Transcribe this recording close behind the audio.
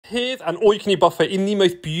Here's an all-you-can-eat buffet in the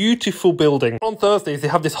most beautiful building. On Thursdays, they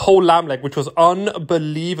have this whole lamb leg, which was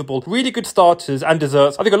unbelievable. Really good starters and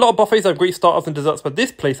desserts. I think a lot of buffets have great starters and desserts, but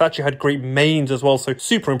this place actually had great mains as well, so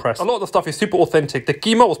super impressed. A lot of the stuff is super authentic. The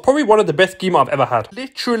keema was probably one of the best keema I've ever had.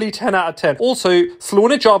 Literally 10 out of 10. Also,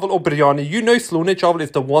 Salone Chaval or biryani. You know Salone Chaval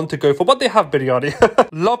is the one to go for, but they have biryani.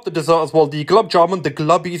 Love the dessert as well. The gulab jamun, the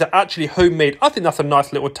glubbies are actually homemade. I think that's a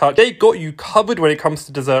nice little touch. They got you covered when it comes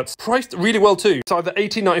to desserts. Priced really well too. It's either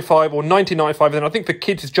 $18.95 or $19.95, and I think for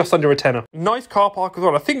kids it's just under a tenner. Nice car park as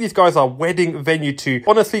well. I think these guys are wedding venue too.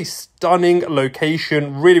 Honestly, stunning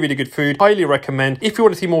location, really good food. Highly recommend. If you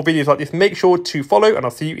want to see more videos like this, make sure to follow, and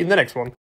I'll see you in the next one.